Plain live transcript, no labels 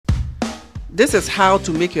This is how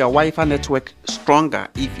to make your Wi-Fi network stronger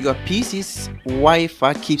if your PC's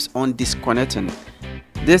Wi-Fi keeps on disconnecting.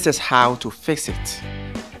 This is how to fix it.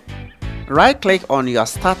 Right click on your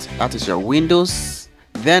start, that is your Windows,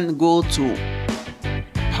 then go to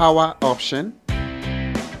power option.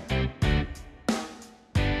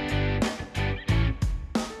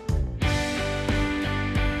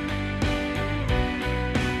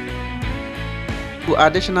 To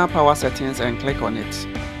additional power settings and click on it.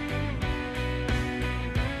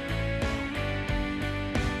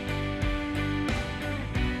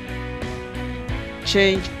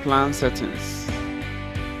 Change plan settings.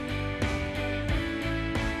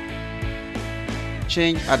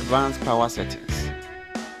 Change advanced power settings.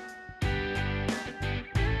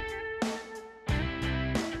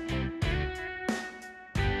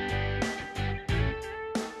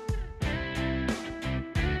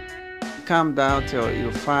 Come down till you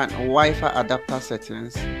find Wi-Fi adapter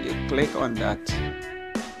settings. You click on that.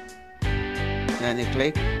 Then you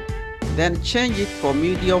click. Then change it for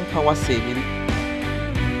medium power saving.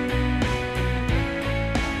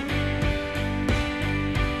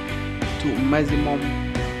 To maximum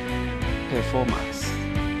performance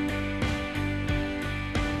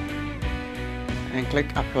and click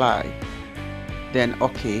apply, then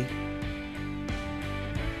OK.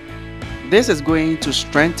 This is going to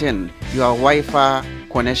strengthen your Wi-Fi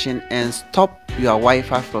connection and stop your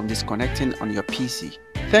Wi-Fi from disconnecting on your PC.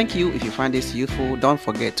 Thank you. If you find this useful, don't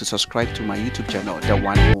forget to subscribe to my YouTube channel, The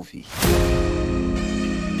One Movie.